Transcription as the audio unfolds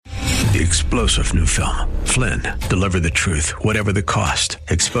The explosive new film, Flynn, deliver the truth, whatever the cost,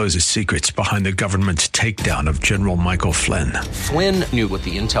 exposes secrets behind the government's takedown of General Michael Flynn. Flynn knew what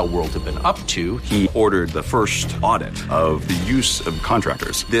the intel world had been up to. He ordered the first audit of the use of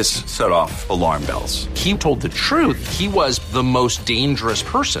contractors. This set off alarm bells. He told the truth. He was the most dangerous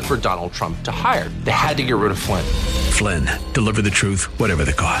person for Donald Trump to hire. They had to get rid of Flynn. Flynn, deliver the truth, whatever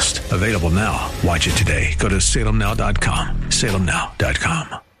the cost. Available now. Watch it today. Go to salemnow.com.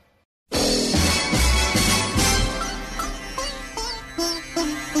 salemnow.com.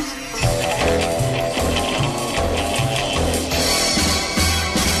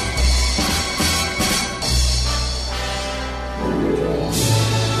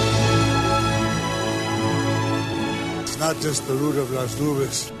 It's not just the root of Las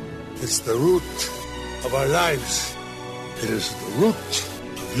Nubes. It's the root of our lives. It is the root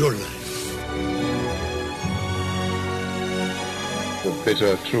of your life. The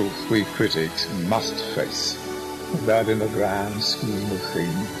bitter truth we critics must face, that in the grand scheme of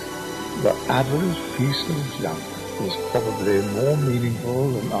things, the average piece of junk was probably more meaningful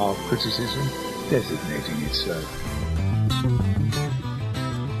than our criticism designating it so.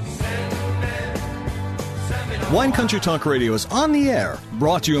 Wine Country Talk Radio is on the air,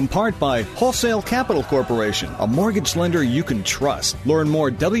 brought to you in part by Wholesale Capital Corporation, a mortgage lender you can trust. Learn more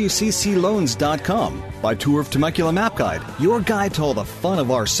at WCCLoans.com. By Tour of Temecula Map Guide, your guide to all the fun of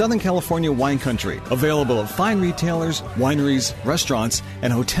our Southern California wine country. Available at fine retailers, wineries, restaurants,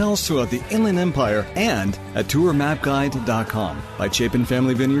 and hotels throughout the Inland Empire and at tourmapguide.com. By Chapin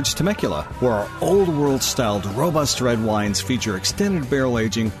Family Vineyards Temecula, where our old world-styled robust red wines feature extended barrel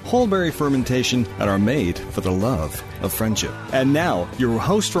aging, whole berry fermentation, and are made for the love of friendship. And now, your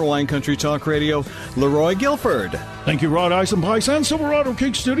host for Wine Country Talk Radio, Leroy Guilford. Thank you, Rod Eisenpice and Silverado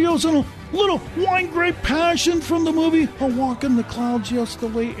Cake Studios, and a little wine grape passion from the movie A Walk in the Clouds. Yes, the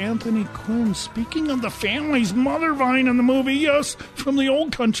late Anthony Quinn. Speaking of the family's mother vine in the movie, yes, from the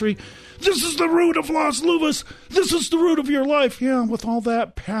old country. This is the root of Las Luvas. This is the root of your life. Yeah, with all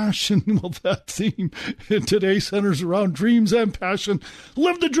that passion. Well, that theme today centers around dreams and passion.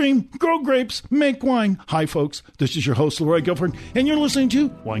 Live the dream, grow grapes, make wine. Hi, folks. This is your host, Leroy Guilford, and you're listening to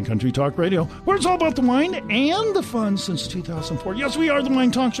Wine Country Talk Radio, where it's all about the wine and the fun since 2004. Yes, we are the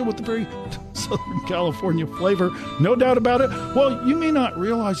wine talk show with the very Southern California flavor. No doubt about it. Well, you may not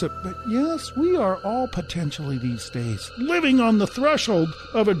realize it, but yes, we are all potentially these days living on the threshold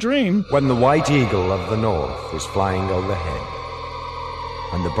of a dream. When the white eagle of the north is flying overhead,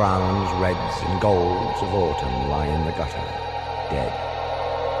 and the browns, reds, and golds of autumn lie in the gutter, dead.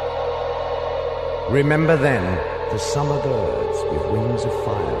 Remember then the summer birds with wings of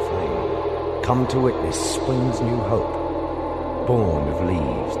fire flame come to witness spring's new hope, born of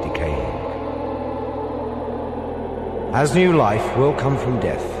leaves decaying. As new life will come from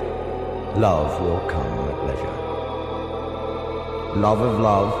death, love will come at leisure. Love of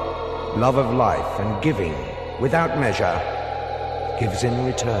love, love of life, and giving without measure gives in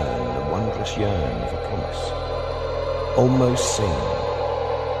return the wondrous yearn of a promise, almost seen.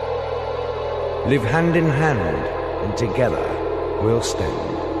 Live hand in hand, and together we'll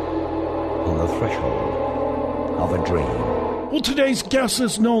stand on the threshold of a dream. Well, today's guest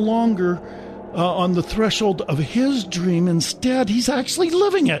is no longer on the threshold of his dream. Instead, he's actually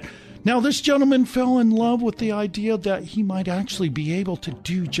living it. Now, this gentleman fell in love with the idea that he might actually be able to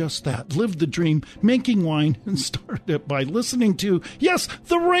do just that, live the dream, making wine, and started it by listening to, yes,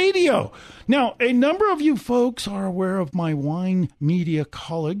 the radio. Now, a number of you folks are aware of my wine media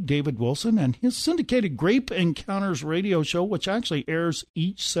colleague, David Wilson, and his syndicated Grape Encounters radio show, which actually airs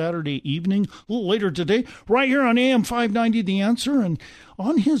each Saturday evening, a little later today, right here on AM 590 The Answer, and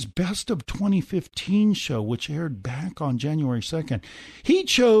on his Best of 2015 show, which aired back on January 2nd, he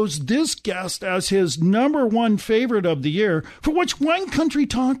chose this guest as his number one favorite of the year, for which Wine Country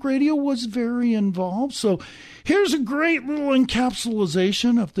Talk Radio was very involved. So here's a great little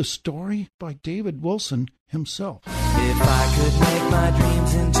encapsulation of the story by David Wilson himself. If I could make my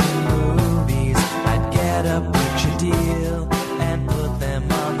dreams into movies, I'd get a picture deal and put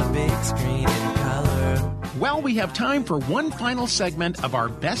them on the big screen in color. Well, we have time for one final segment of our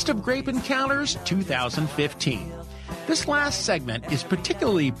Best of Grape Encounters 2015. This last segment is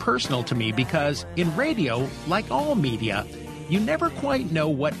particularly personal to me because in radio, like all media, you never quite know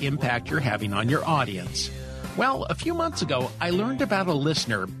what impact you're having on your audience. Well, a few months ago, I learned about a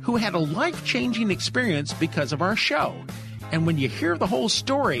listener who had a life-changing experience because of our show. And when you hear the whole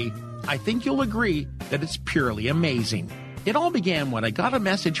story, I think you'll agree that it's purely amazing. It all began when I got a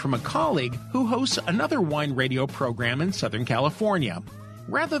message from a colleague who hosts another wine radio program in Southern California.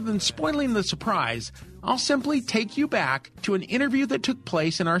 rather than spoiling the surprise, I'll simply take you back to an interview that took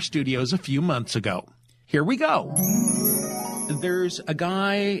place in our studios a few months ago. Here we go. There's a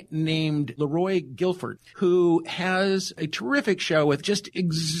guy named Leroy Guilford who has a terrific show with just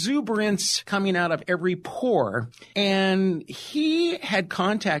exuberance coming out of every pore. And he had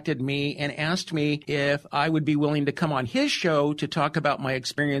contacted me and asked me if I would be willing to come on his show to talk about my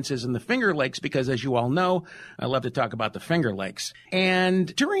experiences in the Finger Lakes, because as you all know, I love to talk about the Finger Lakes.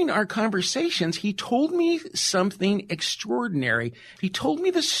 And during our conversations, he told me something extraordinary. He told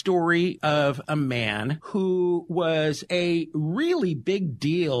me the story of a man who was a really big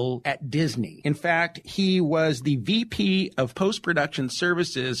deal at Disney. In fact, he was the VP of post-production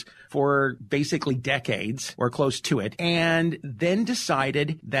services for basically decades or close to it, and then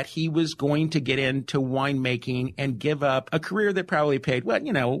decided that he was going to get into winemaking and give up a career that probably paid, well,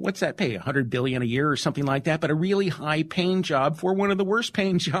 you know, what's that pay? $100 billion a year or something like that, but a really high paying job for one of the worst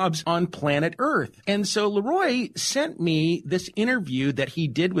paying jobs on planet Earth. And so Leroy sent me this interview that he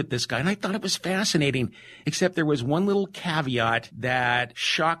did with this guy, and I thought it was fascinating, except there was one little caveat that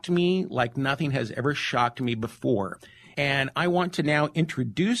shocked me like nothing has ever shocked me before. And I want to now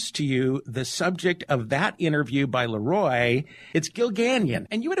introduce to you the subject of that interview by Leroy. It's Gil Gagnon.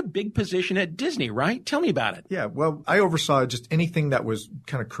 And you had a big position at Disney, right? Tell me about it. Yeah, well, I oversaw just anything that was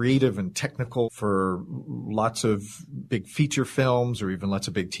kind of creative and technical for lots of big feature films or even lots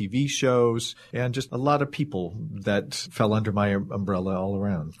of big TV shows, and just a lot of people that fell under my umbrella all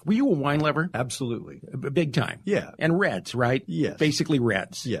around. Were you a wine lover? Absolutely. Big time. Yeah. And Reds, right? Yes. Basically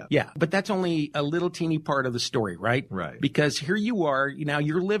Reds. Yeah. Yeah. But that's only a little teeny part of the story, right? Right. Because here you are, now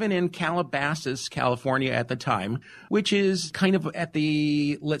you're living in Calabasas, California at the time, which is kind of at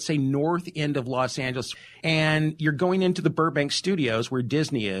the, let's say, north end of Los Angeles. And you're going into the Burbank studios where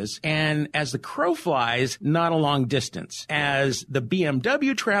Disney is. And as the crow flies, not a long distance. As the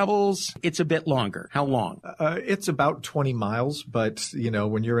BMW travels, it's a bit longer. How long? It's about 20 miles, but, you know,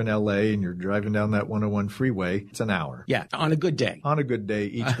 when you're in LA and you're driving down that 101 freeway, it's an hour. Yeah, on a good day. On a good day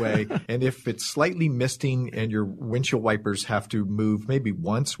each way. And if it's slightly misting and your windshield wipers have to move maybe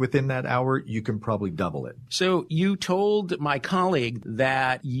once within that hour, you can probably double it. So you told my colleague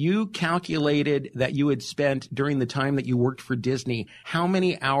that you calculated that you had spent during the time that you worked for Disney how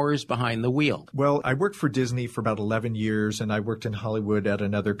many hours behind the wheel? Well, I worked for Disney for about 11 years, and I worked in Hollywood at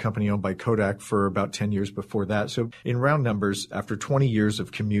another company owned by Kodak for about 10 years before that. So in round numbers, after 20 years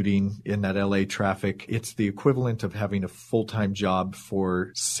of commuting in that LA traffic, it's the equivalent of having a full-time job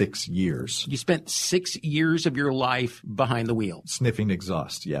for 6 years. You spent 6 years of your life behind the wheel. Sniffing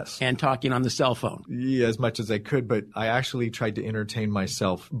exhaust, yes. And talking on the cell phone. Yeah, as much as I could, but I actually tried to entertain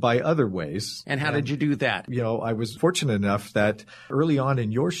myself by other ways. And how did you do that? You know, I was fortunate enough that early on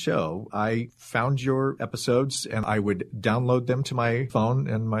in your show, I found your episodes and I would download them to my phone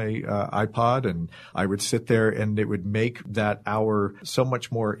and my iPod, and I would sit there and it would make that hour so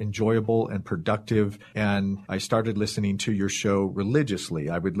much more enjoyable and productive. And I started listening to your show religiously.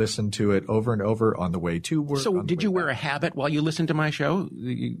 I would listen to it over and over on the way to work. So did you wear a habit while you listened to my show?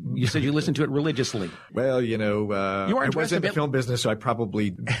 You said you listened to it religiously. Well, you know, I was in the film business, so I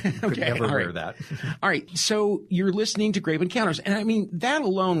probably could never wear that. All right. So you're listening to Grave Encounters. And I mean, that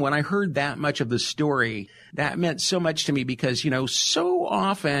alone, when I heard that much of the story, that meant so much to me because, you know, so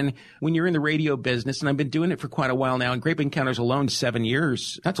often when you're in the radio business, and I've been doing it for quite a while now, and Grave Encounters alone, 7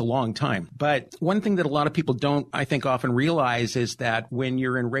 years, that's a long time. But one thing that a lot of people don't, I think, often realize is that when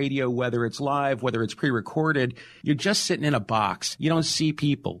you're in radio, whether it's live, whether it's pre-recorded, you're just sitting in a box. You don't see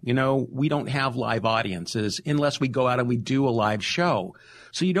people. You know, we don't have live audiences unless we go out and we do a live show.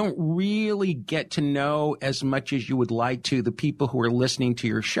 So you don't really get to know as much as you would like to the people who are listening to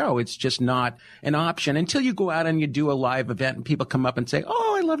your show. It's just not an option until you go out and you do a live event and people come up and say,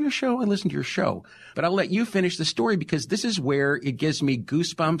 "Oh, I love your show. I listen to your show." But I'll let you finish the story because this is where it gives me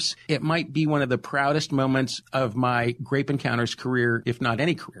goosebumps. It might be one of the proudest moments of my Grape Encounters career, if not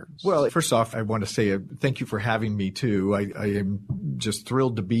any career. Well, first off, I want to say thank you for having me too. I am just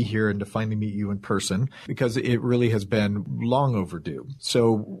thrilled to be here and to finally meet you in person because it really has been long overdue. So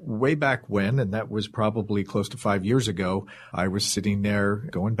way back when, and that was probably close to 5 years ago, I was sitting there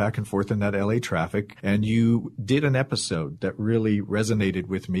going back and forth in that LA traffic, and you did an episode that really resonated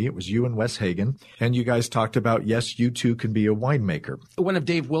with me. It was you and Wes Hagen, and you guys talked about, yes, you too can be a winemaker. One of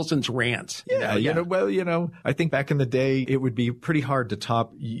Dave Wilson's rants. Yeah, you know, I think back in the day, it would be pretty hard to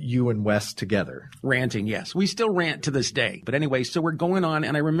top you and Wes together. Ranting, yes. We still rant to this day. But anyway, so we're were going on,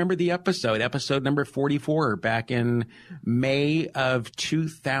 and I remember the episode number 44, back in May of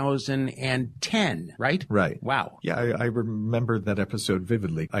 2010, right? Right. Wow. Yeah, I remember that episode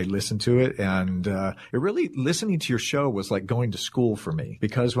vividly. I listened to it, and listening to your show was like going to school for me,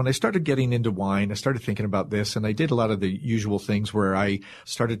 because when I started getting into wine, I started thinking about this, and I did a lot of the usual things where I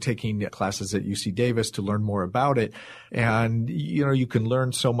started taking classes at UC Davis to learn more about it. And, you can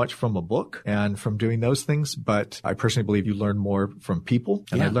learn so much from a book and from doing those things, but I personally believe you learn more from people.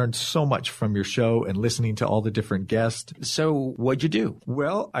 And I learned so much from your show and listening to all the different guests. So what'd you do?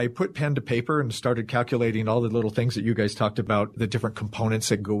 Well, I put pen to paper and started calculating all the little things that you guys talked about, the different components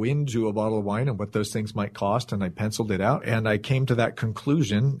that go into a bottle of wine and what those things might cost. And I penciled it out, and I came to that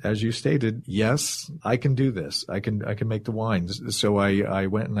conclusion, as you stated, yes, I can do this. I can make the wines. So I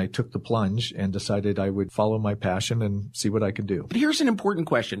went and I took the plunge and decided I would follow my passion and see what I could do. But here's an important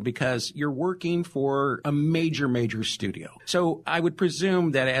question, because you're working for a major studio. So I would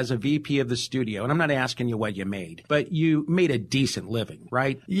presume that as a VP of the studio, and I'm not asking you what you made, but you made a decent living,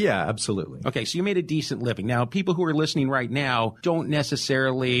 right? Yeah, absolutely. Okay, so you made a decent living. Now, people who are listening right now don't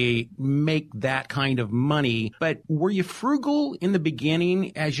necessarily make that kind of money, but were you frugal in the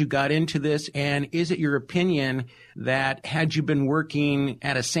beginning as you got into this? And is it your opinion that had you been working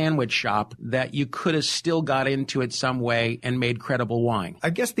at a sandwich shop, that you could have still got into it some way and made credible wine?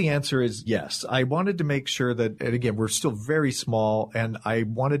 I guess the answer is yes. I wanted to make sure that, and again, we're still very small, and I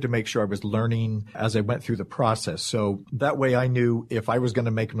wanted to make sure I was learning as I went through the process. So that way I knew if I was going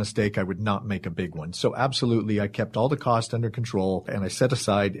to make a mistake, I would not make a big one. So absolutely, I kept all the costs under control, and I set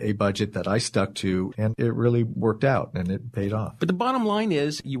aside a budget that I stuck to, and it really worked out, and it paid off. But the bottom line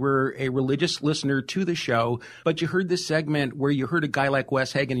is, you were a religious listener to the show, but you heard this segment where you heard a guy like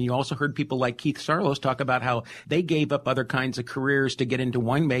Wes Hagen, and you also heard people like Keith Sarlos talk about how they gave up other kinds of careers to get into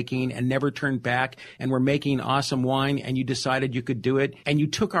winemaking and never turned back and were making awesome wine, and you decided you could do it, and you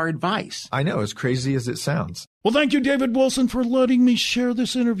took our advice. I know, as crazy as it sounds. Well, thank you, David Wilson, for letting me share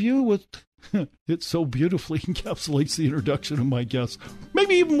this interview with... It so beautifully encapsulates the introduction of my guests,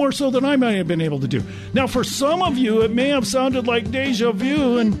 maybe even more so than I might have been able to do. Now, for some of you, it may have sounded like deja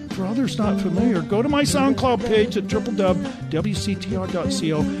vu, and for others not familiar, go to my SoundCloud page at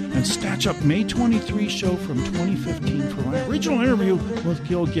www.wctr.co and snatch up May 23 show from 2015 for my original interview with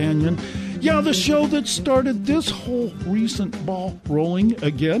Gil Gagnon. Yeah, the show that started this whole recent ball rolling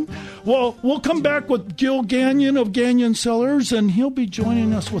again. Well, we'll come back with Gil Gagnon of Gagnon Cellars, and he'll be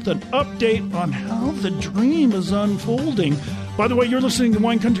joining us with an update on how the dream is unfolding. By the way, you're listening to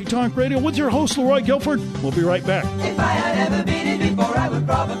Wine Country Talk Radio with your host, Leroy Guilford. We'll be right back. If I had ever been it before, I would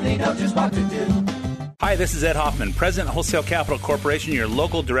probably know just what to do. Hi, this is Ed Hoffman, President of Wholesale Capital Corporation, your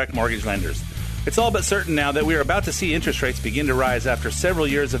local direct mortgage lenders. It's all but certain now that we are about to see interest rates begin to rise after several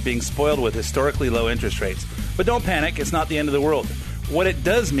years of being spoiled with historically low interest rates. But don't panic, it's not the end of the world. What it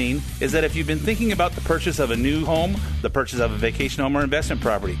does mean is that if you've been thinking about the purchase of a new home, the purchase of a vacation home or investment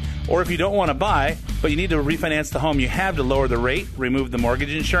property, or if you don't want to buy, but you need to refinance the home you have to lower the rate, remove the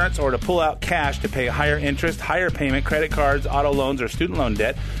mortgage insurance, or to pull out cash to pay higher interest, higher payment, credit cards, auto loans, or student loan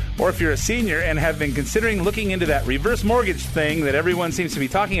debt, or if you're a senior and have been considering looking into that reverse mortgage thing that everyone seems to be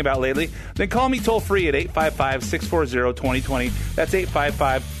talking about lately, then call me toll-free at 855-640-2020. That's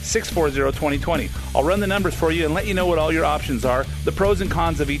 855-640-2020. I'll run the numbers for you and let you know what all your options are, the pros and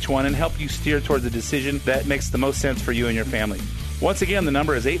cons of each one, and help you steer towards a decision that makes the most sense for you and your family. Once again, the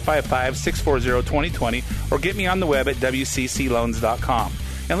number is 855-640-2020, or get me on the web at wccloans.com.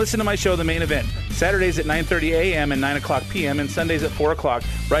 And listen to my show, The Main Event, Saturdays at 9:30 a.m. and 9 o'clock p.m. and Sundays at 4 o'clock,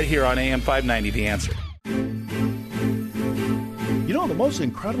 right here on AM 590, The Answer. You know, the most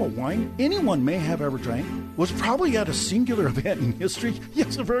incredible wine anyone may have ever drank was probably at a singular event in history.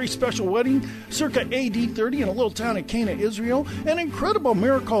 Yes, a very special wedding, circa AD 30 in a little town in Cana, Israel. An incredible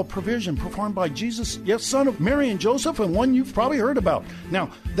miracle of provision performed by Jesus, yes, son of Mary and Joseph, and one you've probably heard about. Now,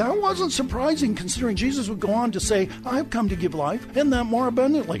 that wasn't surprising considering Jesus would go on to say, I've come to give life, and that more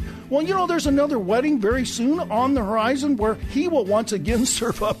abundantly. Well, you know, there's another wedding very soon on the horizon where he will once again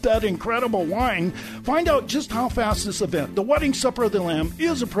serve up that incredible wine. Find out just how fast this event, the Wedding Supper of the Lamb,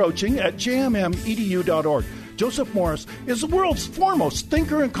 is approaching at jmmedu.org. Joseph Morris is the world's foremost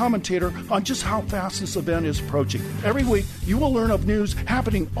thinker and commentator on just how fast this event is approaching. Every week, you will learn of news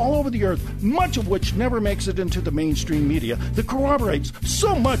happening all over the earth, much of which never makes it into the mainstream media, that corroborates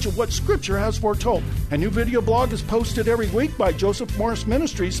so much of what Scripture has foretold. A new video blog is posted every week by Joseph Morris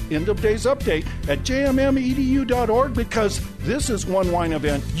Ministries, End of Days Update, at jmmedu.org, because this is one wine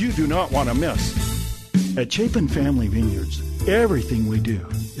event you do not want to miss. At Chapin Family Vineyards, everything we do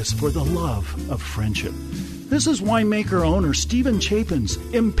is for the love of friendship. This is winemaker-owner Stephen Chapin's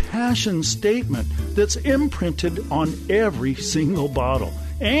impassioned statement that's imprinted on every single bottle.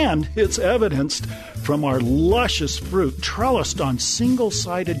 And it's evidenced from our luscious fruit trellised on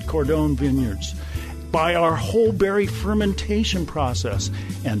single-sided Cordon vineyards, by our whole berry fermentation process,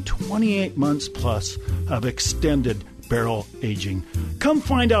 and 28 months plus of extended barrel aging. Come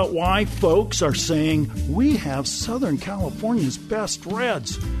find out why folks are saying we have Southern California's best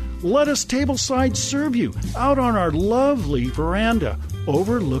reds. Let us tableside serve you out on our lovely veranda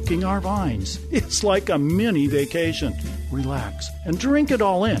overlooking our vines. It's like a mini vacation. Relax and drink it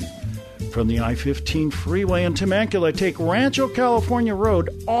all in. From the I-15 freeway in Temecula, take Rancho California Road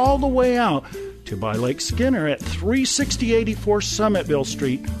all the way out to by Lake Skinner at 36084 Summitville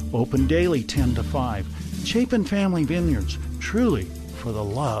Street, open daily 10 to 5. Chapin Family Vineyards, truly for the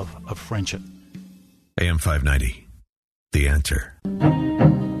love of friendship. AM 590, The Answer.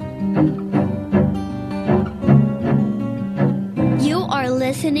 You are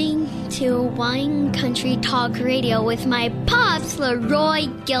listening to Wine Country Talk Radio with my pops, Leroy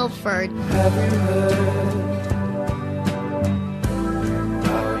Guilford. Have you heard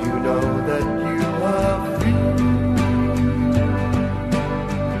how you know that you are free?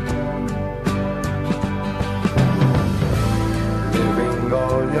 Living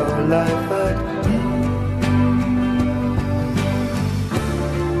all your life at ease.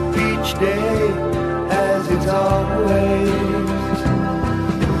 Each day has its own ways.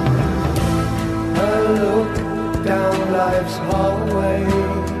 I look down life's hallways,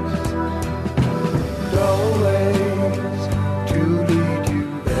 doorways to lead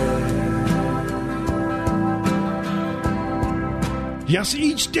you there. Yes,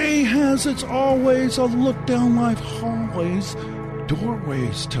 each day has its always. A look down life hallways,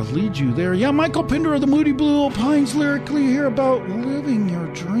 doorways to lead you there. Yeah, Michael Pinder of the Moody Blue Opines lyrically here about living your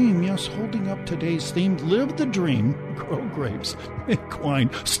dream. Yes, holding up today's theme, live the dream, grow grapes, make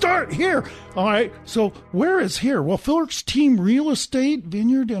wine. Start here. All right, so where is here? Well, First Team Real Estate,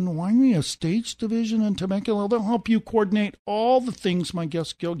 Vineyard and Winery Estates Division in Temecula. They'll help you coordinate all the things my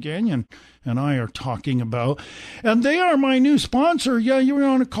guest Gil Gagnon and I are talking about. And they are my new sponsor. Yeah, you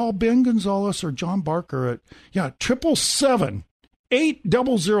want to call Ben Gonzalez or John Barker at, 777-8008.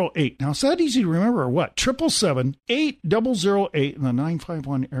 Now, is that easy to remember or what? 777-8008 in the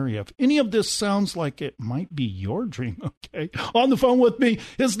 951 area. If any of this sounds like it might be your dream, okay. On the phone with me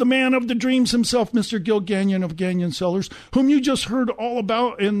is the man of the dreams himself, Mr. Gil Gagnon of Gagnon Cellars, whom you just heard all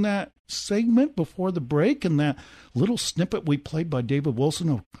about in that segment before the break and that little snippet we played by David Wilson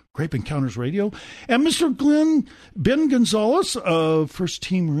of Grape Encounters Radio. And Mr. Ben Gonzalez of First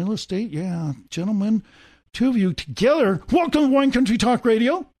Team Real Estate. Yeah, gentlemen, two of you together. Welcome to Wine Country Talk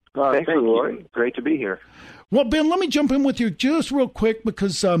Radio. Thanks, Roy. Great to be here. Well, Ben, let me jump in with you just real quick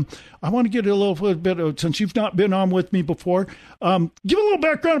because I want to get a little bit of, since you've not been on with me before, give a little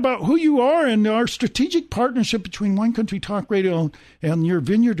background about who you are and our strategic partnership between Wine Country Talk Radio and your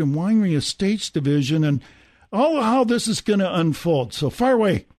Vineyard and Winery Estates Division and all of how this is going to unfold. So fire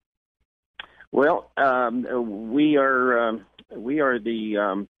away. Well, we are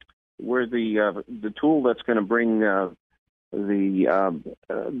the tool that's going to bring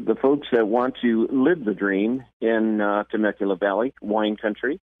the folks that want to live the dream in Temecula Valley wine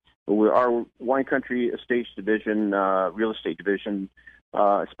country. Our Wine Country Estates Division, Real Estate Division,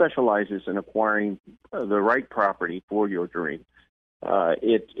 specializes in acquiring the right property for your dream.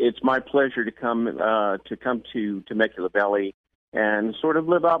 It's my pleasure to come to Temecula Valley and sort of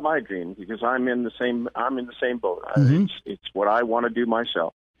live out my dream because I'm in the same boat. Mm-hmm. It's what I want to do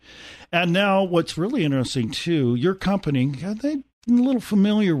myself. And now what's really interesting, too, your company, they're a little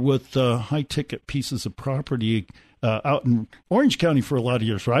familiar with high-ticket pieces of property out in Orange County for a lot of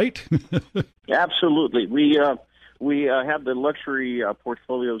years, right? Absolutely. We have the luxury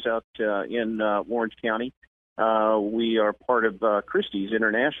portfolios out in Orange County. We are part of Christie's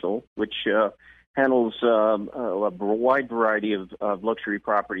International, which handles a wide variety of luxury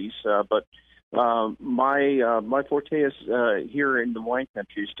properties, but my forte is here in the wine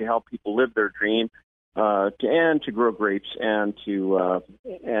country is to help people live their dream, and to grow grapes, and to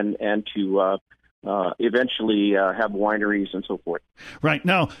eventually have wineries and so forth. Right.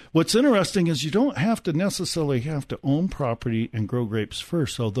 Now, what's interesting is you don't have to necessarily have to own property and grow grapes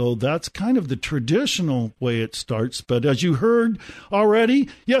first, although that's kind of the traditional way it starts. But as you heard already,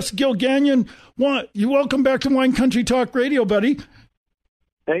 yes, Gil Gagnon, you welcome back to Wine Country Talk Radio, buddy.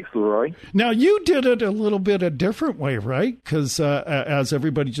 Thanks, Leroy. Now, you did it a little bit a different way, right? Because as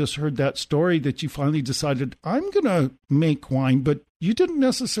everybody just heard that story that you finally decided, I'm going to make wine, but you didn't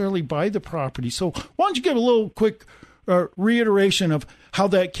necessarily buy the property. So why don't you give a little quick reiteration of how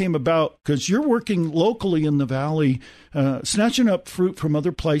that came about, because you're working locally in the Valley, snatching up fruit from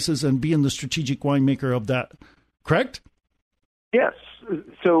other places and being the strategic winemaker of that, correct? Yes.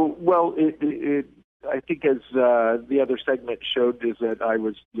 So, well, I think as the other segment showed, is that I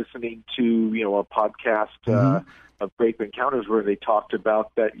was listening to, a podcast of Grape Encounters where they talked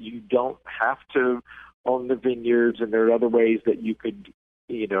about that you don't have to own the vineyards, and there are other ways that you could,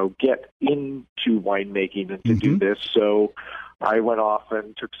 get into winemaking and to do this. So I went off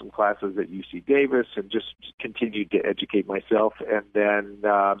and took some classes at UC Davis and just continued to educate myself, and then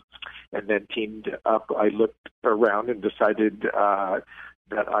teamed up. I looked around and decided that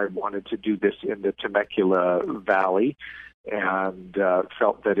I wanted to do this in the Temecula Valley, and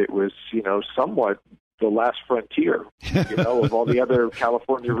felt that it was, somewhat the last frontier, of all the other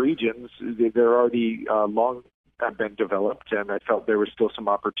California regions. They're already long have been developed, and I felt there was still some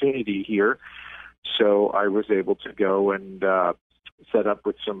opportunity here. So I was able to go and set up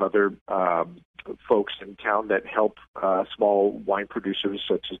with some other folks in town that help small wine producers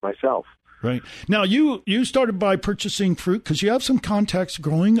such as myself. Right. Now, you started by purchasing fruit because you have some contacts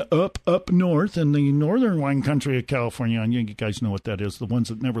growing up north in the northern wine country of California. And you guys know what that is, the ones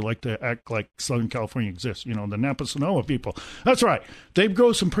that never like to act like Southern California exists, the Napa Sonoma people. That's right. They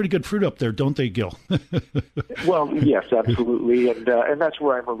grow some pretty good fruit up there, don't they, Gil? Well, yes, absolutely. And that's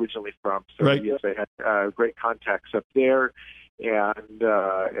where I'm originally from. So, right. Yes, I had great contacts up there. And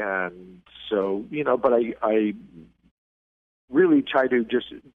so, but I really try to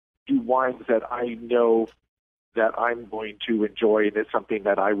just do wines that I know that I'm going to enjoy, and it's something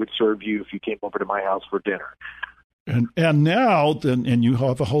that I would serve you if you came over to my house for dinner. And now, and you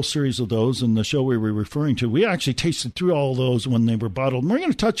have a whole series of those in the show we were referring to. We actually tasted through all those when they were bottled. And we're going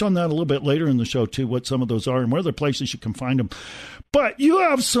to touch on that a little bit later in the show, too, what some of those are and where other places you can find them. But you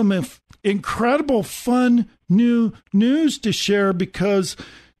have some incredible, fun, new news to share, because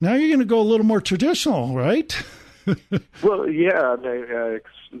now you're going to go a little more traditional, right? Well, yeah, I'm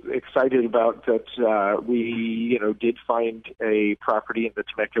excited about that. We, did find a property in the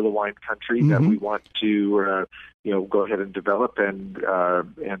Temecula wine country that we want to, go ahead and develop, and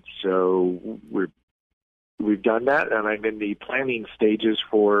so we've done that, and I'm in the planning stages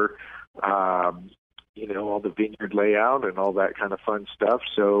for, all the vineyard layout and all that kind of fun stuff.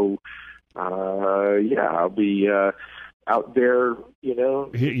 So, I'll be out there,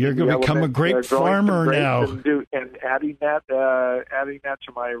 You're going to become a grape farmer now, and adding that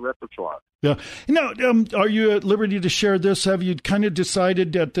to my repertoire. Yeah. Now, are you at liberty to share this? Have you kind of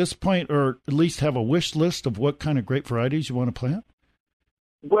decided at this point, or at least have a wish list of what kind of grape varieties you want to plant?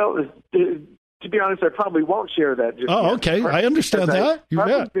 Well, to be honest, I probably won't share that. Just yet. Okay. I understand that. You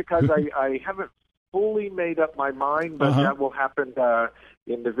bet. Because I haven't fully made up my mind, but that will happen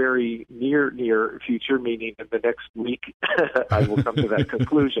in the very near future, meaning in the next week. I will come to that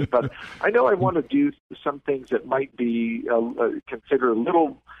conclusion. But I know I want to do some things that might be considered a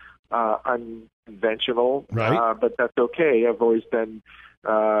little unconventional, right? But that's okay. I've always been,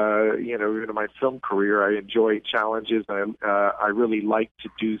 even in my film career, I enjoy challenges. I really like to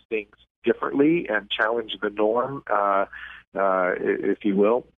do things differently and challenge the norm, if you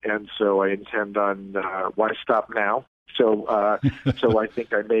will. And so I intend on why stop now? So I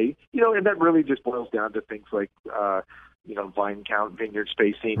think I may, and that really just boils down to things like, vine count, vineyard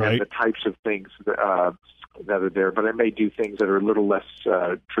spacing, right, and the types of things that are there. But I may do things that are a little less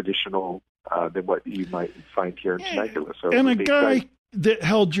traditional than what you might find here in Temecula. So and a guy that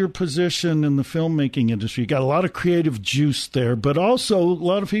held your position in the filmmaking industry, you got a lot of creative juice there, but also a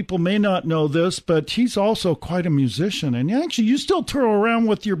lot of people may not know this, but he's also quite a musician. And actually, you still tour around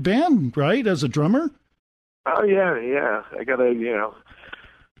with your band, right, as a drummer? Oh, yeah. I got to,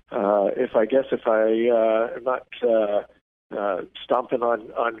 if I am not stomping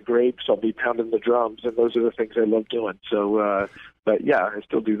on grapes, I'll be pounding the drums, and those are the things I love doing. So, but yeah, I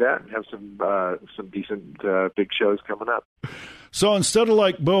still do that and have some decent big shows coming up. So instead of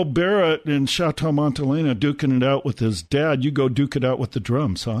like Bo Barrett in Chateau Montelena duking it out with his dad, you go duke it out with the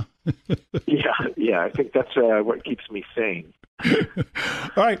drums, huh? Yeah. I think that's what keeps me sane. All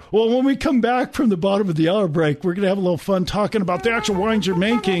right. Well, when we come back from the bottom of the hour break, we're going to have a little fun talking about the actual wines you're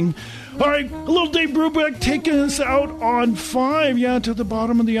making. All right. A little Dave Brubeck taking us out on 5, to the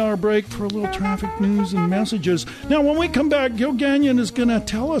bottom of the hour break for a little traffic news and messages. Now, when we come back, Gil Gagnon is going to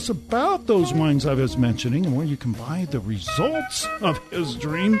tell us about those wines I was mentioning and where you can buy the results of his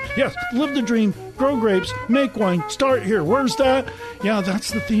dream. Yes, live the dream, grow grapes, make wine, start here. Where's that? Yeah,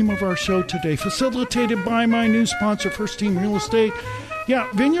 that's the theme of our show today, facilitated by my new sponsor, First Team Real Estate. Yeah,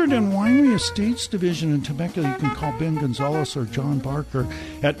 Vineyard and Winery Estates Division in Temecula. You can call Ben Gonzalez or John Barker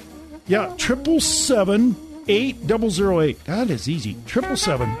at 777 800-8008. That is easy.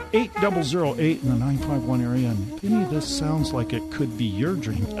 777-8008 in the 951 area. And if any of this sounds like it could be your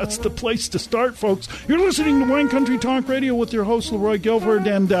dream, that's the place to start, folks. You're listening to Wine Country Talk Radio with your host, Leroy Guilford,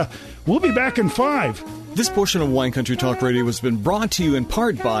 and we'll be back in 5. This portion of Wine Country Talk Radio has been brought to you in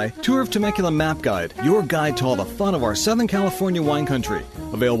part by Tour of Temecula Map Guide, your guide to all the fun of our Southern California wine country.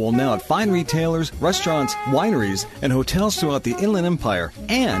 Available now at fine retailers, restaurants, wineries, and hotels throughout the Inland Empire,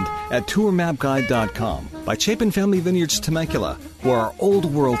 and at tourmapguide.com. By Chapin Family Vineyards Temecula, where our old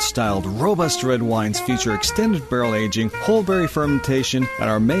world-styled, robust red wines feature extended barrel aging, whole berry fermentation, and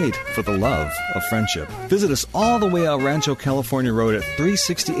are made for the love of friendship. Visit us all the way out Rancho California Road at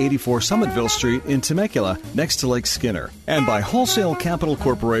 36084 Summitville Street in Temecula, next to Lake Skinner. And by Wholesale Capital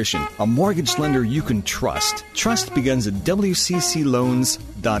Corporation, a mortgage lender you can trust. Trust begins at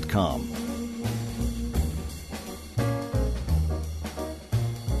WCCLoans.com.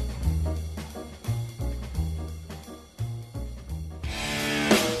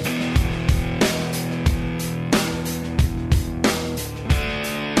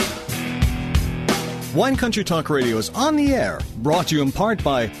 Wine Country Talk Radio is on the air, brought to you in part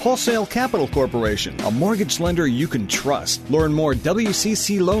by Wholesale Capital Corporation, a mortgage lender you can trust. Learn more at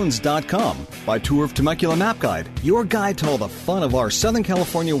WCCLoans.com. By Tour of Temecula Map Guide, your guide to all the fun of our Southern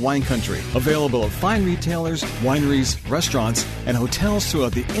California wine country. Available at fine retailers, wineries, restaurants, and hotels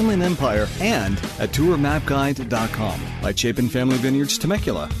throughout the Inland Empire, and at tourmapguide.com. By Chapin Family Vineyards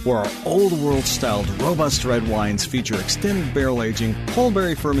Temecula, where our old world-styled robust red wines feature extended barrel aging, whole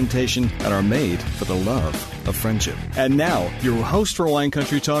berry fermentation, and are made for the love of friendship. And now, your host for Wine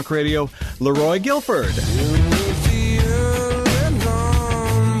Country Talk Radio, Leroy Guilford.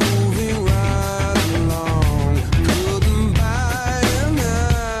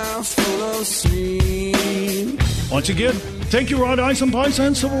 Once again, thank you, Rod Eisenpice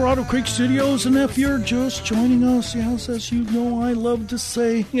and Silverado Creek Studios. And if you're just joining us, yes, as you know, I love to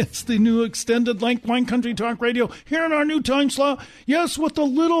say, it's the new extended length Wine Country Talk Radio here in our new time slot. Yes, with a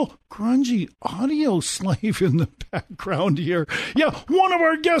little grungy audio slave in the background here. Yeah, one of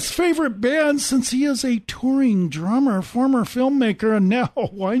our guests' favorite bands, since he is a touring drummer, former filmmaker, and now a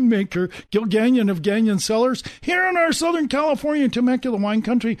winemaker, Gil Gagnon of Gagnon Cellars, here in our Southern California Temecula wine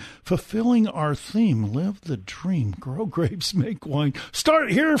country, fulfilling our theme, Live the Dream, Grow Grapes, Make Wine.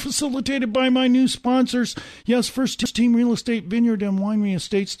 Start here, facilitated by my new sponsors. Yes, First Team Real Estate, Vineyard and Winery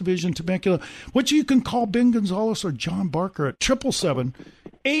Estates Division, Temecula, which you can call Ben Gonzalez or John Barker at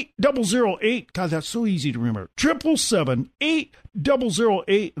 777-8008. God, that's so easy to remember.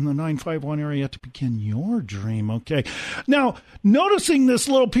 777-8008 in the 951 area to begin your dream. Okay. Now, noticing this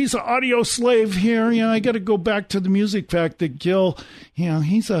little piece of audio slave here, I got to go back to the music fact that Gil,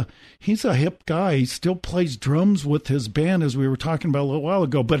 he's a hip guy. He still plays drums with his band, as we were talking about a little while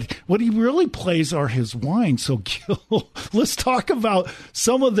ago. But what he really plays are his wines. So, Gil, let's talk about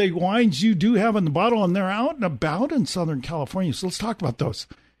some of the wines you do have in the bottle, and they're out and about in Southern California. So let's talk about those.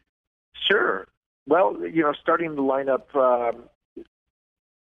 Sure. Well, starting the lineup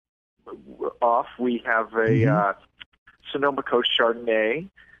off, we have a Sonoma Coast Chardonnay.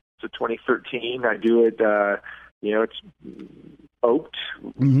 It's a 2013. I do it, it's oaked,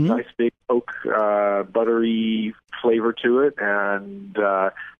 nice big oak, buttery flavor to it, and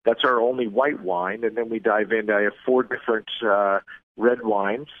that's our only white wine. And then we dive into, I have 4 different red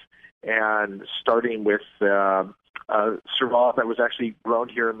wines, and starting with Syrah that was actually grown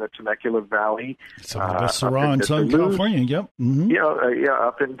here in the Temecula Valley. Some of the best Syrah in Southern California, yep. Mm-hmm.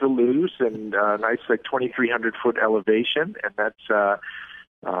 Up in Duluth, and nice 2,300-foot elevation, and that's our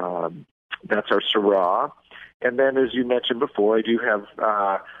Syrah. And then, as you mentioned before, I do have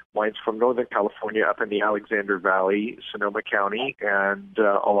wines from Northern California up in the Alexander Valley, Sonoma County, and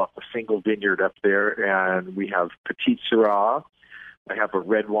all off a single vineyard up there. And we have Petit Syrah. I have a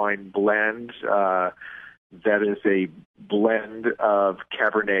red wine blend that is a blend of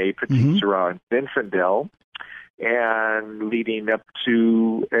Cabernet, Petit Syrah, and Zinfandel, and leading up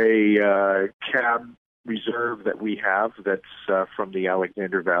to a Cab Reserve that we have that's from the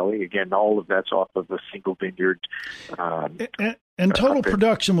Alexander Valley. Again, all of that's off of a single vineyard. And total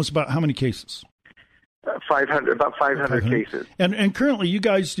production was about how many cases? 500 cases. And currently, you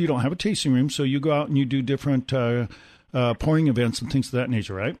guys, you don't have a tasting room, so you go out and you do different pouring events and things of that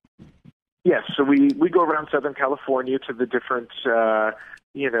nature, right? Yes, so we go around Southern California to the different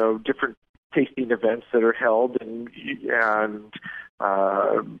different tasting events that are held, and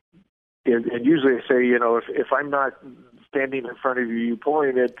usually I say, if I'm not standing in front of you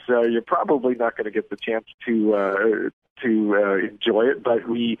pouring it, you're probably not going to get the chance to enjoy it. But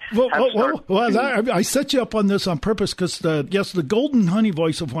I set you up on this on purpose because the golden honey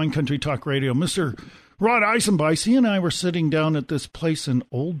voice of Wine Country Talk Radio, Mr. Rod Eisenbeis, he and I were sitting down at this place in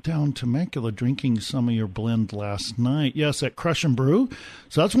Old Town Temecula drinking some of your blend last night. Yes, at Crush and Brew.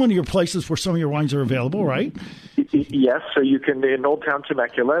 So that's one of your places where some of your wines are available, right? Yes, so you can, in Old Town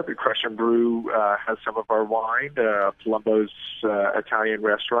Temecula, the Crush and Brew has some of our wine. Palumbo's Italian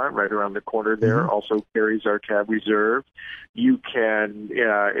restaurant right around the corner there also carries our Cab Reserve. You can,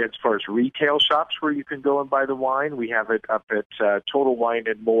 as far as retail shops where you can go and buy the wine, we have it up at Total Wine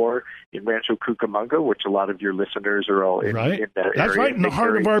and More in Rancho Cucamonga, which a lot of your listeners are all in, in that area. That's right in the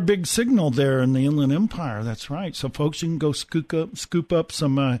heart of our big signal there in the Inland Empire. That's right. So folks, you can go scoop up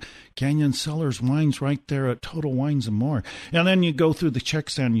some Canyon Cellars wines right there at Total Wines and More. And then you go through the check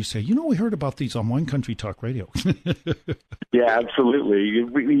stand and you say, we heard about these on Wine Country Talk Radio. Yeah, absolutely.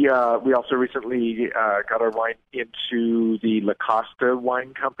 We also recently got our wine into the La Costa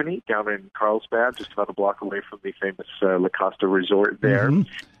Wine Company down in Carlsbad, just about a block away from the famous La Costa Resort there,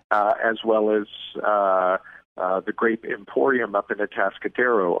 as well as the Grape Emporium up in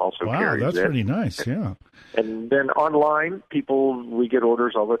Atascadero also carries it. Wow, that's pretty nice, yeah. And then online, we get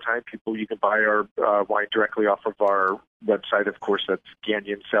orders all the time. You can buy our wine directly off of our website. Of course, that's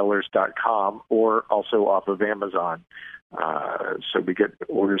canyonsellars.com, or also off of Amazon. So we get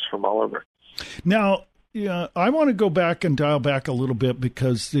orders from all over. Now, I want to go back and dial back a little bit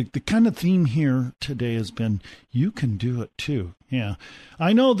because the kind of theme here today has been, you can do it too. Yeah.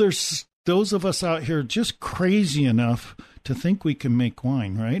 I know there's those of us out here just crazy enough to think we can make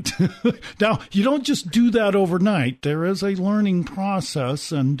wine, right? Now, you don't just do that overnight. There is a learning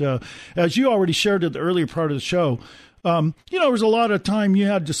process. And as you already shared at the earlier part of the show, there was a lot of time you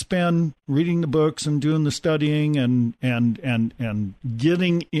had to spend reading the books and doing the studying and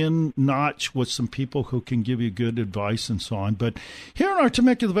getting in notch with some people who can give you good advice and so on. But here in our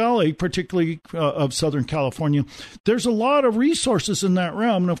Temecula Valley, particularly of Southern California, there's a lot of resources in that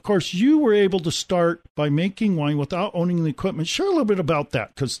realm. And of course, you were able to start by making wine without owning the equipment. Share a little bit about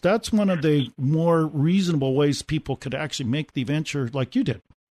that, because that's one of the more reasonable ways people could actually make the venture like you did.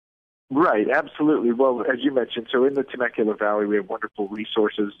 Right, absolutely. Well, as you mentioned, so in the Temecula Valley, we have wonderful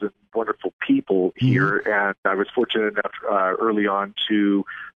resources and wonderful people here, and I was fortunate enough early on to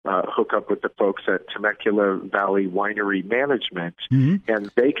hook up with the folks at Temecula Valley Winery Management, and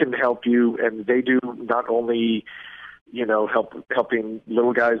they can help you, and they do not only helping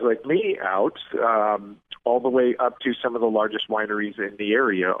little guys like me out, all the way up to some of the largest wineries in the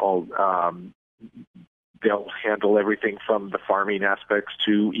area. They'll handle everything from the farming aspects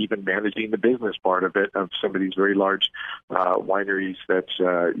to even managing the business part of it, of some of these very large wineries that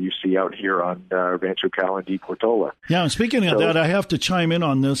you see out here on Rancho Cal and Deep Portola. Yeah, and speaking of that, I have to chime in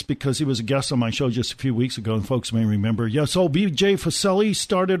on this because he was a guest on my show just a few weeks ago, and folks may remember. Yes, B.J. Faselli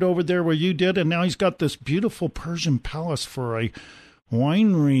started over there where you did, and now he's got this beautiful Persian palace for a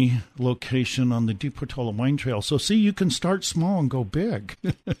winery location on the Deep Portola Wine Trail. So, see, you can start small and go big.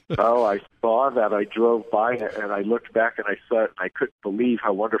 Oh, I saw that. I drove by it, and I looked back, and I saw it, and I couldn't believe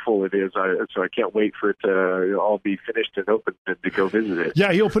how wonderful it is. So I can't wait for it to all be finished and open and to go visit it.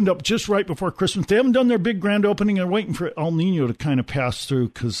 Yeah, he opened up just right before Christmas. They haven't done their big grand opening. They're waiting for El Nino to kind of pass through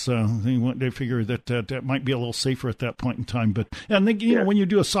because they figure that that might be a little safer at that point in time. But and they, you know, when you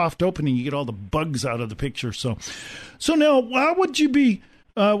do a soft opening, you get all the bugs out of the picture. So now, how would you be?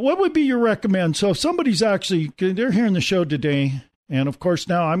 What would be your recommend? So if somebody's actually, they're hearing the show today, and of course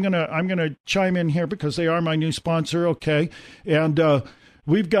now I'm gonna chime in here because they are my new sponsor. Okay, and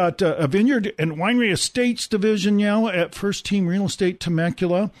we've got a vineyard and winery estates division now at First Team Real Estate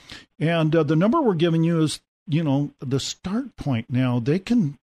Temecula, and the number we're giving you is the start point. Now they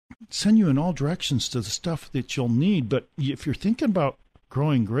can send you in all directions to the stuff that you'll need, but if you're thinking about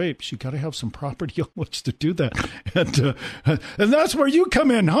growing grapes, you got to have some property on which to do that, and that's where you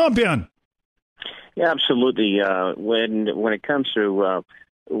come in, huh, Ben? Yeah, absolutely. When it comes to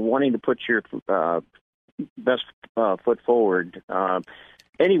wanting to put your best foot forward,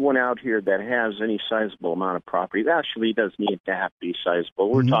 anyone out here that has any sizable amount of property, actually does need to have to be sizable.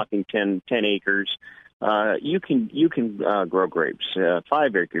 We're talking 10 acres. You can grow grapes.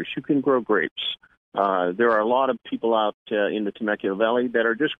 5 acres, you can grow grapes. There are a lot of people out in the Temecula Valley that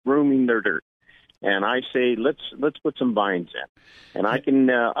are just grooming their dirt, and I say let's put some vines in, and I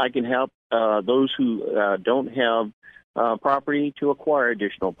can help those who don't have property to acquire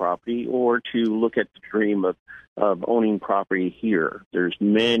additional property or to look at the dream of owning property here. There's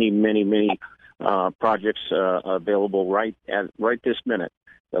many projects available right this minute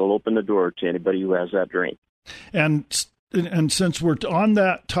that'll open the door to anybody who has that dream. And and since we're on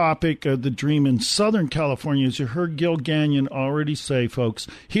that topic of the dream in Southern California, as you heard Gil Gagnon already say, folks,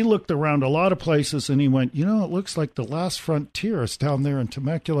 he looked around a lot of places and he went, it looks like the last frontier is down there in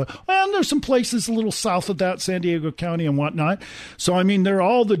Temecula. And there's some places a little south of that, San Diego County and whatnot. So, I mean, they're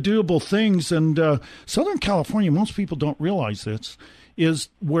all the doable things. And Southern California, most people don't realize this, is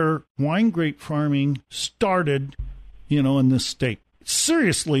where wine grape farming started, in this state.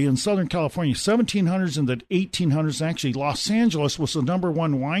 Seriously, in Southern California, 1700s and the 1800s, actually, Los Angeles was the number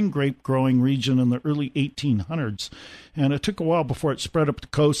one wine grape growing region in the early 1800s. And it took a while before it spread up the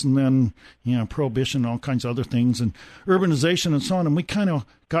coast, and then, prohibition and all kinds of other things, and urbanization and so on. And we kind of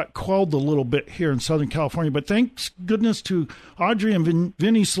got quelled a little bit here in Southern California. But thanks goodness to Audrey and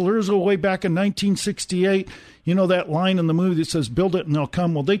Vinny Salurzo way back in 1968. That line in the movie that says, build it and they'll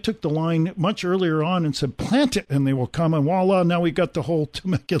come. Well, they took the line much earlier on and said, plant it and they will come. And voila, now we've got the whole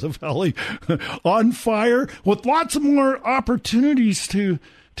Temecula Valley on fire with lots of more opportunities to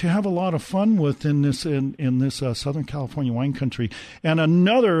have a lot of fun with in this Southern California wine country. And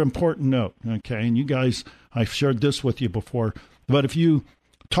another important note, okay, and you guys, I've shared this with you before, but if you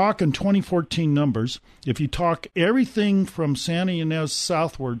talk in 2014 numbers, if you talk everything from Santa Ynez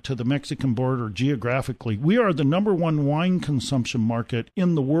southward to the Mexican border geographically, we are the number one wine consumption market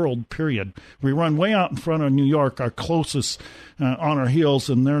in the world, period. We run way out in front of New York, our closest on our heels,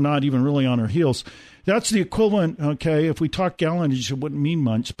 and they're not even really on our heels. That's the equivalent, okay, if we talk gallonage, it wouldn't mean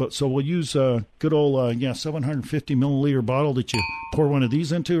much, but so we'll use a good old, 750 milliliter bottle that you pour one of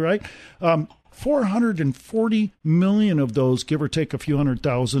these into, right? 440 million of those, give or take a few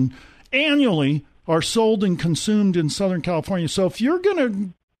 100,000, annually are sold and consumed in Southern California. So if you're going to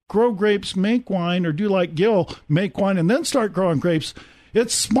grow grapes, make wine, or do like Gil, make wine, and then start growing grapes,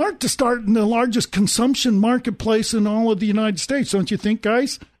 it's smart to start in the largest consumption marketplace in all of the United States, don't you think,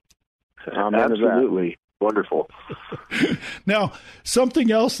 guys? Absolutely. Wonderful. Now,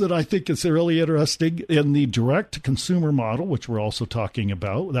 something else that I think is really interesting in the direct-to-consumer model, which we're also talking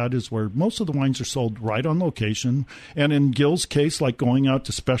about, that is where most of the wines are sold right on location. And in Gil's case, like going out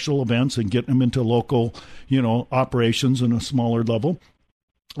to special events and getting them into local, operations in a smaller level.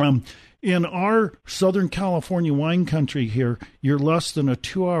 In our Southern California wine country here, you're less than a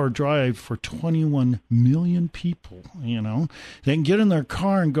 2-hour drive for 21 million people, They can get in their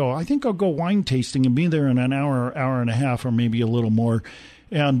car and go, I think I'll go wine tasting and be there in an hour, hour and a half, or maybe a little more.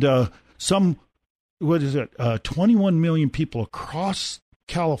 And 21 million people across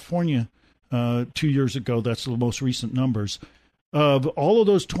California 2 years ago. That's the most recent numbers. Of all of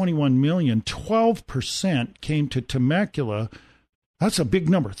those 21 million, 12% came to Temecula. That's a big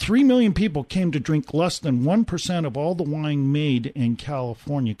number. 3 million people came to drink. Less than 1% of all the wine made in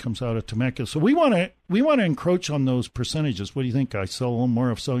California comes out of Temecula. So we want to encroach on those percentages. What do you think, guys? Sell a little more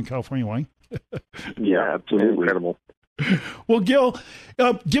of Southern California wine? Yeah, absolutely. Incredible. Well, Gil,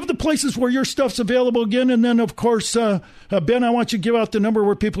 give the places where your stuff's available again. And then, of course, Ben, I want you to give out the number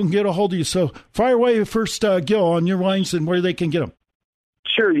where people can get a hold of you. So fire away first, Gil, on your wines and where they can get them.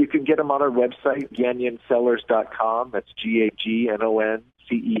 Sure, you can get them on our website, GagnonCellars.com. That's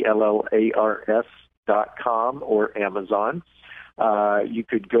GAGNONCELLARS.com, or Amazon. You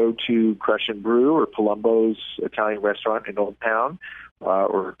could go to Crush and Brew or Palumbo's Italian restaurant in Old Town,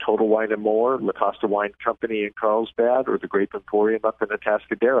 or Total Wine & More, La Costa Wine Company in Carlsbad, or the Grape Emporium up in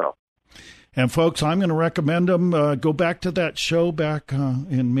Atascadero. And, folks, I'm going to recommend them. Go back to that show back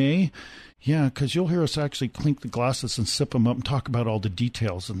in May. Yeah, because you'll hear us actually clink the glasses and sip them up and talk about all the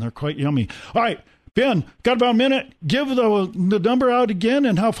details, and they're quite yummy. All right, Ben, got about a minute. Give the number out again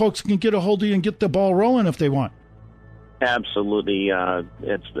and how folks can get a hold of you and get the ball rolling if they want. Absolutely.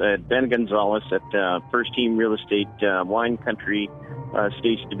 It's Ben Gonzalez at First Team Real Estate Wine Country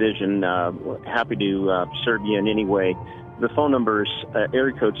States Division. Happy to serve you in any way. The phone number is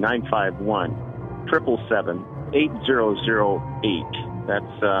area code 951-777-8008.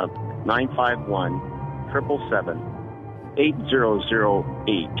 That's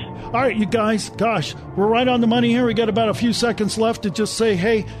 951-777-8008. All right, you guys, gosh, we're right on the money here. We got about a few seconds left to just say,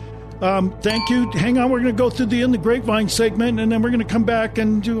 hey, thank you. Hang on, we're going to go through the In the Grapevine segment, and then we're going to come back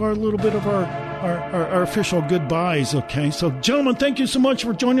and do our little bit of our official goodbyes, okay? So, gentlemen, thank you so much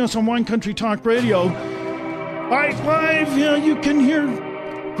for joining us on Wine Country Talk Radio. All right, live, you can hear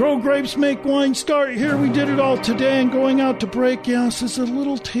Grow Grapes, Make Wine, start here. We did it all today, and going out to break, yes, is a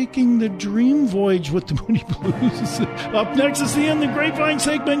little taking the dream voyage with the Moody Blues. Up next is the In the Grapevine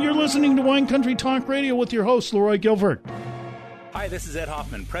segment. You're listening to Wine Country Talk Radio with your host, Leroy Gilbert. Hi, this is Ed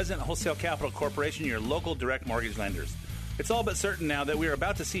Hoffman, President of Wholesale Capital Corporation, your local direct mortgage lenders. It's all but certain now that we are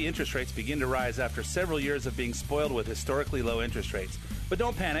about to see interest rates begin to rise after several years of being spoiled with historically low interest rates. But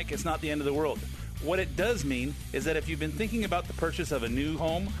don't panic, it's not the end of the world. What it does mean is that if you've been thinking about the purchase of a new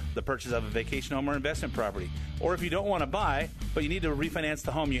home, the purchase of a vacation home or investment property, or if you don't want to buy, but you need to refinance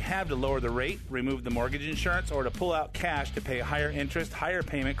the home you have to lower the rate, remove the mortgage insurance, or to pull out cash to pay higher interest, higher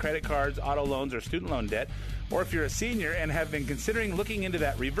payment, credit cards, auto loans, or student loan debt, or if you're a senior and have been considering looking into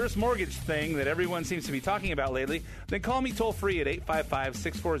that reverse mortgage thing that everyone seems to be talking about lately, then call me toll free at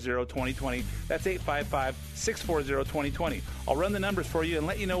 855-640-2020. That's 855-640-2020. I'll run the numbers for you and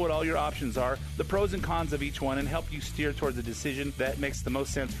let you know what all your options are, the pros and cons of each one, and help you steer towards a decision that makes the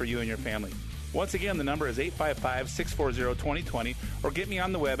most sense for you and your family. Once again, the number is 855-640-2020, or get me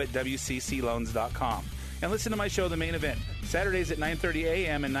on the web at wccloans.com. And listen to my show, The Main Event, Saturdays at 9:30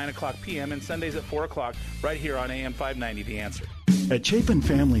 a.m. and 9 o'clock p.m. and Sundays at 4 o'clock, right here on AM 590, The Answer. At Chapin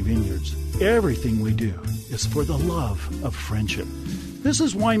Family Vineyards, everything we do is for the love of friendship. This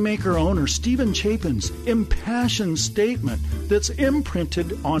is winemaker-owner Stephen Chapin's impassioned statement that's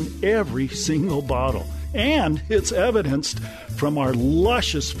imprinted on every single bottle. And it's evidenced from our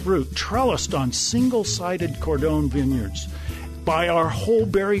luscious fruit trellised on single-sided cordon vineyards, by our whole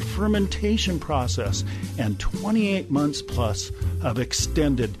berry fermentation process, and 28 months plus of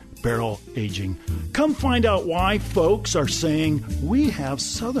extended barrel aging. Come find out why folks are saying we have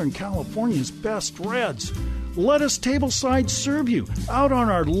Southern California's best reds. Let us tableside serve you out on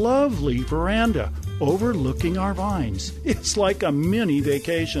our lovely veranda overlooking our vines. It's like a mini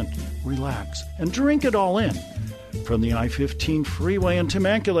vacation. Relax and drink it all in. From the I-15 freeway in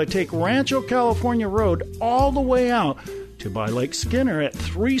Temecula, take Rancho California Road all the way out to by Lake Skinner at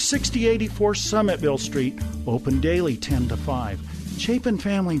 36084 Summitville Street, open daily 10 to 5. Chapin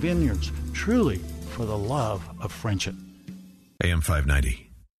Family Vineyards, truly for the love of friendship. AM 590,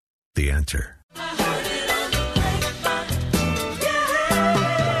 The Answer.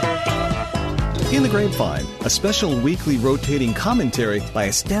 In the Grapevine, a special weekly rotating commentary by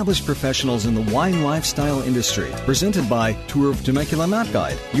established professionals in the wine lifestyle industry, presented by Tour of Temecula Map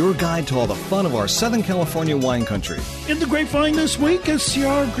Guide, your guide to all the fun of our Southern California wine country. In the Grapevine this week is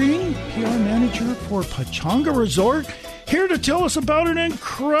Ciara Green, PR manager for Pechanga Resort, here to tell us about an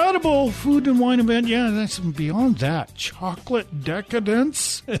incredible food and wine event. Yeah, that's beyond that. Chocolate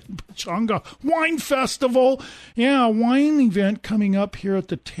Decadence and Pechanga Wine Festival. Yeah, a wine event coming up here at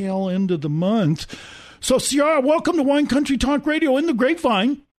the tail end of the month. So, Ciara, welcome to Wine Country Talk Radio in the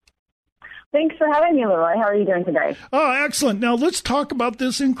Grapevine. Thanks for having me, Leroy. How are you doing today? Oh, excellent. Now, let's talk about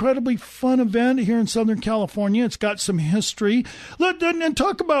this incredibly fun event here in Southern California. It's got some history. And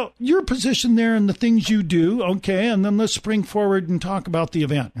talk about your position there and the things you do, okay? And then let's spring forward and talk about the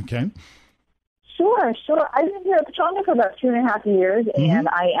event, okay? Sure. I've been here at Pechanga for about 2.5 years, and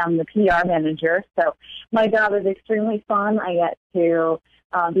I am the PR manager. So my job is extremely fun. I get to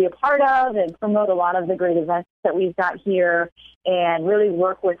be a part of and promote a lot of the great events that we've got here, and really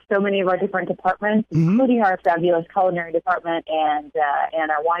work with so many of our different departments, including our fabulous culinary department and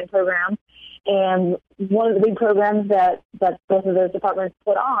our wine program. And one of the big programs that both of those departments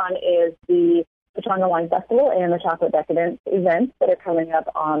put on is the Pechanga Wine Festival and the Chocolate Decadence events that are coming up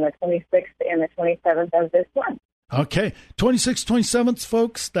on the 26th and the 27th of this month. Okay, 26th, 27th,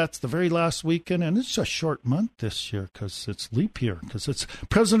 folks, that's the very last weekend, and it's a short month this year because it's leap year, because it's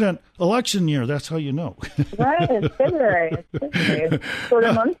president election year. That's how you know. Right, it's February. It's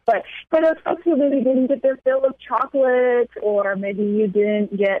shorter month, but for those folks who maybe didn't get their fill of chocolate, or maybe you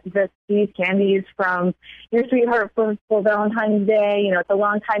didn't get these candies from your sweetheart for Valentine's Day, it's a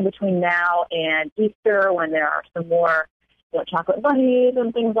long time between now and Easter when there are some more chocolate bunnies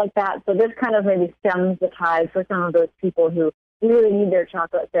and things like that. So this kind of maybe stems the tide for some of those people who really need their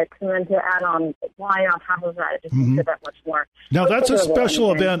chocolate fix. And then to add on wine on top of that, it just makes it that much more. Now, that's a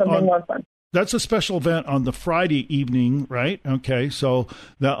special event. More fun. That's a special event on the Friday evening, right? Okay, so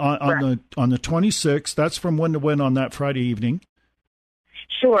on the 26th, that's from when to when on that Friday evening?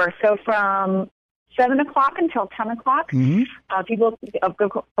 Sure. So from 7 o'clock until 10 o'clock. People, of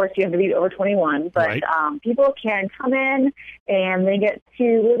course, you have to be over 21, but people can come in and they get to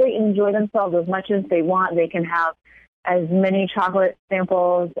really enjoy themselves as much as they want. They can have as many chocolate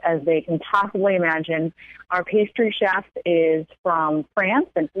samples as they can possibly imagine. Our pastry chef is from France,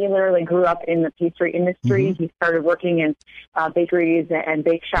 and he literally grew up in the pastry industry. He started working in bakeries and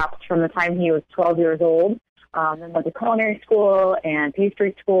bake shops from the time he was 12 years old. Then went to culinary school and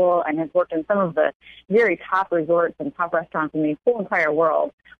pastry school, and has worked in some of the very top resorts and top restaurants in the whole entire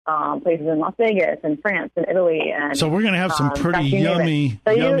world, places in Las Vegas and France and Italy. And so we're going to have some pretty yummy,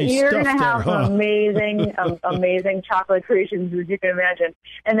 so yummy you're stuff going to have some amazing, amazing chocolate creations, as you can imagine.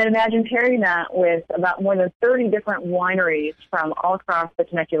 And then imagine pairing that with about more than 30 different wineries from all across the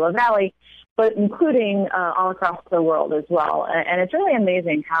Temecula Valley, but including all across the world as well. And it's really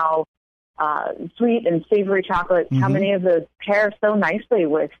amazing how sweet and savory chocolates, how many of those pair so nicely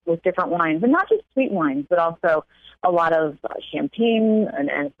with different wines, and not just sweet wines, but also a lot of champagne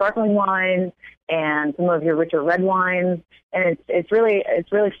and sparkling wines and some of your richer red wines. And it's really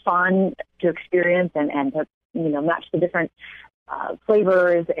fun to experience and to, match the different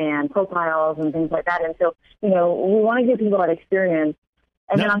flavors and profiles and things like that. And so, we want to give people that experience.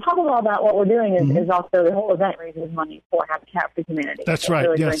 And then on top of all that, what we're doing is also the whole event raises money for Habitat for Humanity. That's right,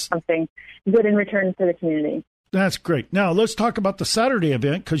 really yes. doing something good in return for the community. That's great. Now, let's talk about the Saturday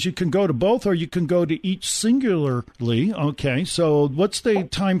event, because you can go to both or you can go to each singularly. Okay, so what's the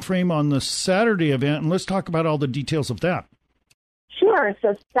time frame on the Saturday event? And let's talk about all the details of that. Sure.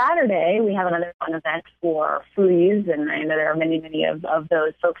 So Saturday, we have another fun event for foodies, and I know there are many, many of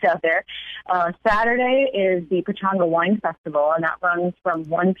those folks out there. Saturday is the Pechanga Wine Festival, and that runs from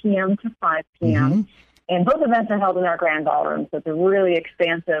 1 p.m. to 5 p.m. And both events are held in our Grand Ballroom, so it's a really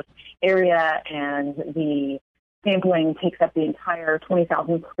expansive area, and the sampling takes up the entire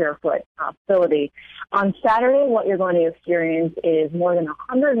 20,000 square foot facility. On Saturday, what you're going to experience is more than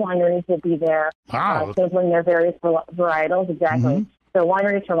 100 wineries will be there, sampling their various varietals. Exactly. So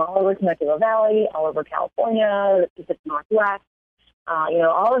wineries from all over Temecula Valley, all over California, the Pacific Northwest.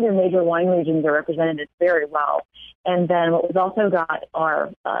 All of your major wine regions are represented very well. And then what we've also got are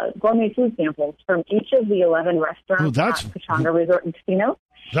gourmet food samples from each of the 11 restaurants at Pechanga Resort and Casino.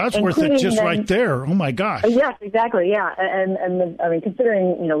 That's worth it just right there. Oh, my gosh. Yes, exactly, yeah. And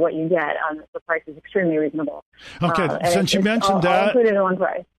considering, what you get, the price is extremely reasonable. Okay, since you mentioned that. All included in one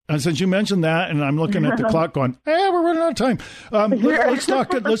price. And since you mentioned that, and I'm looking at the clock going, we're running out of time.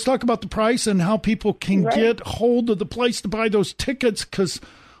 Let's talk about the price and how people can get hold of the place to buy those tickets, because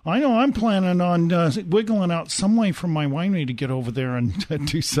I know I'm planning on wiggling out some way from my winery to get over there and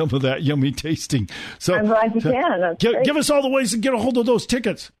do some of that yummy tasting. So I'm glad you can. Give us all the ways to get a hold of those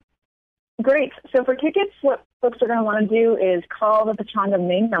tickets. Great. So for tickets, what folks are going to want to do is call the Pechanga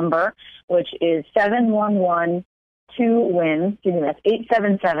main number, which is 711-2-WIN. Excuse me, that's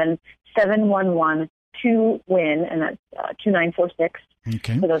 877-711-2-WIN, and that's 2946.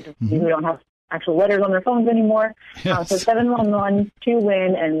 Okay. For those of you who don't have actual letters on their phones anymore. Yes. So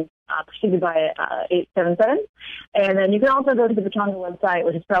 711-2-WIN and preceded by 877. And then you can also go to the Pechanga website,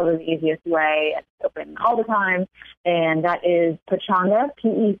 which is probably the easiest way. It's open all the time. And that is Pechanga,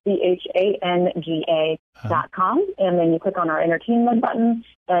 PECHANGA.com. And then you click on our entertainment button,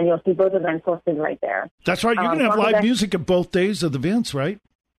 and you'll see both events listed right there. That's right. You're going to have live music at both days of the events, right?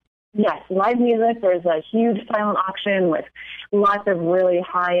 Yes, live music. There's a huge silent auction with lots of really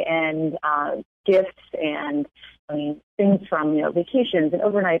high-end gifts and things from vacations and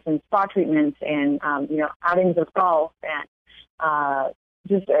overnights and spa treatments and outings of golf and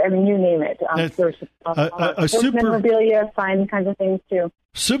you name it. There's a super memorabilia, fine kinds of things too.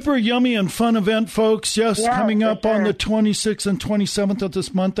 Super yummy and fun event, folks. Yes, coming up on the 26th and 27th of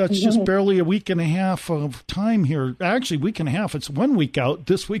this month. That's just barely a week and a half of time here. Actually, week and a half. It's 1 week out.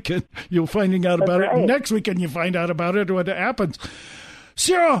 This weekend, you're finding out about it. Next weekend, you find out about it when it happens.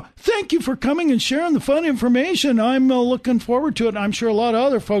 Sarah, thank you for coming and sharing the fun information. I'm looking forward to it. I'm sure a lot of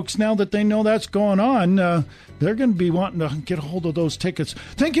other folks, now that they know that's going on, they're going to be wanting to get a hold of those tickets.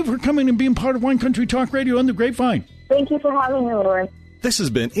 Thank you for coming and being part of Wine Country Talk Radio and the Grapevine. Thank you for having me, Lauren. This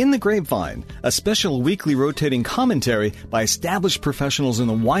has been In the Grapevine, a special weekly rotating commentary by established professionals in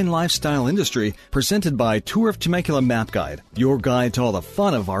the wine lifestyle industry, presented by Tour of Temecula Map Guide, your guide to all the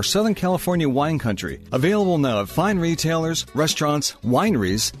fun of our Southern California wine country. Available now at fine retailers, restaurants,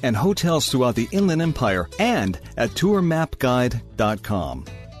 wineries, and hotels throughout the Inland Empire, and at tourmapguide.com.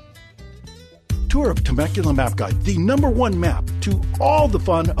 Tour of Temecula Map Guide, the #1 map to all the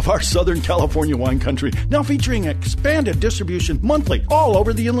fun of our Southern California wine country. Now featuring expanded distribution monthly all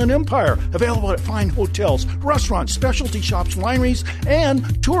over the Inland Empire. Available at fine hotels, restaurants, specialty shops, wineries, and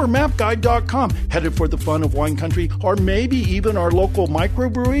tourmapguide.com. Headed for the fun of wine country, or maybe even our local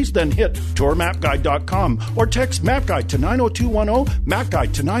microbreweries? Then hit tourmapguide.com or text Map Guide to 90210, Map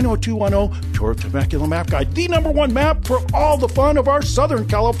Guide to 90210. Tour of Temecula Map Guide, the #1 map for all the fun of our Southern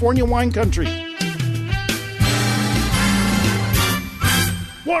California wine country.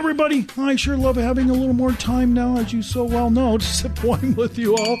 Well, everybody, I sure love having a little more time now, as you so well know, to sip wine with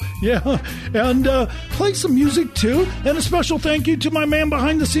you all. Yeah, and play some music, too. And a special thank you to my man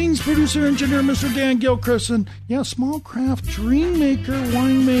behind the scenes, producer, engineer, Mr. Dan Gilchrist, and, small craft dream maker,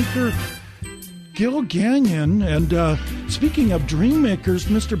 winemaker, Gil Gagnon. And speaking of dream makers,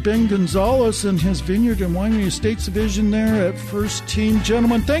 Mr. Ben Gonzalez and his Vineyard and Winery Estates division there at First Team.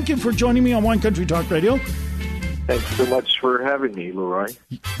 Gentlemen, thank you for joining me on Wine Country Talk Radio. Thanks so much for having me, Leroy.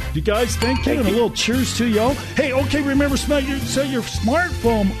 You guys, thank you, and a little cheers to y'all. Hey, okay, remember, set your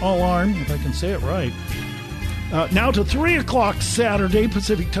smartphone alarm, if I can say it right. Now to 3 o'clock Saturday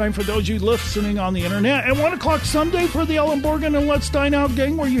Pacific time for those of you listening on the internet, and 1 o'clock Sunday for the Ellen Borgen and Let's Dine Out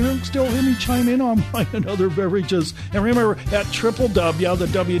gang, where you still hear me chime in on wine and other beverages. And remember, at www, the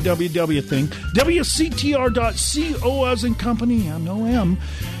www thing, WCTR.co as in company, and no M,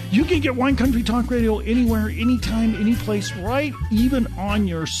 you can get Wine Country Talk Radio anywhere, anytime, any place, right? Even on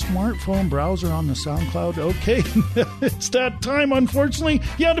your smartphone browser on the SoundCloud. Okay, it's that time, unfortunately.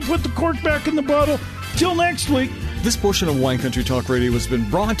 You had to put the cork back in the bottle. Till next week. This portion of Wine Country Talk Radio has been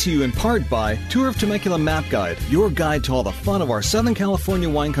brought to you in part by Tour of Temecula Map Guide, your guide to all the fun of our Southern California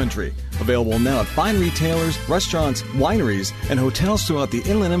wine country. Available now at fine retailers, restaurants, wineries, and hotels throughout the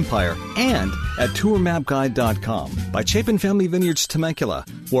Inland Empire, and at tourmapguide.com. By Chapin Family Vineyards Temecula,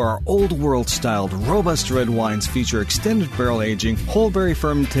 where our old world-styled robust red wines feature extended barrel aging, whole berry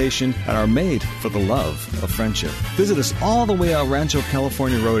fermentation, and are made for the love of friendship. Visit us all the way out Rancho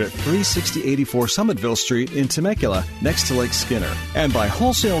California Road at 36084 Summitville Street in Temecula, next to Lake Skinner. And by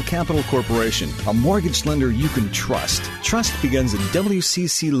Wholesale Capital Corporation, a mortgage lender you can trust. Trust begins at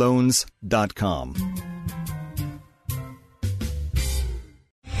WCCLoans.com.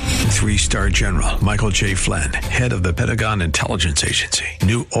 3-star General Michael J. Flynn, head of the Pentagon Intelligence Agency,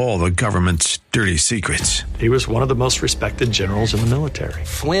 knew all the government's dirty secrets. He was one of the most respected generals in the military.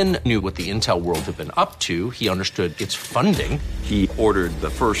 Flynn knew what the intel world had been up to. He understood its funding. He ordered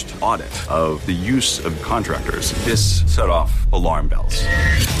the first audit of the use of contractors. This set off alarm bells.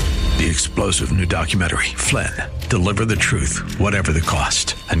 The explosive new documentary, Flynn, Deliver the Truth, Whatever the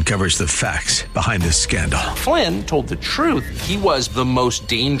Cost, uncovers the facts behind this scandal. Flynn told the truth. He was the most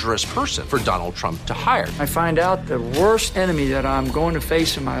dangerous person for Donald Trump to hire. I find out the worst enemy that I'm going to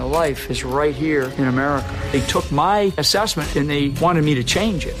face in my life is right here in America. They took my assessment and they wanted me to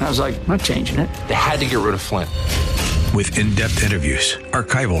change it. And I was like, I'm not changing it. They had to get rid of Flynn. With in-depth interviews,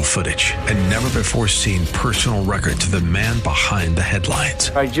 archival footage, and never-before-seen personal records of the man behind the headlines.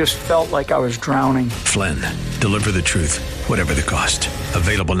 I just felt like I was drowning. Flynn, Deliver the Truth, Whatever the Cost.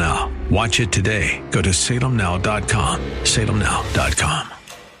 Available now. Watch it today. Go to salemnow.com. salemnow.com.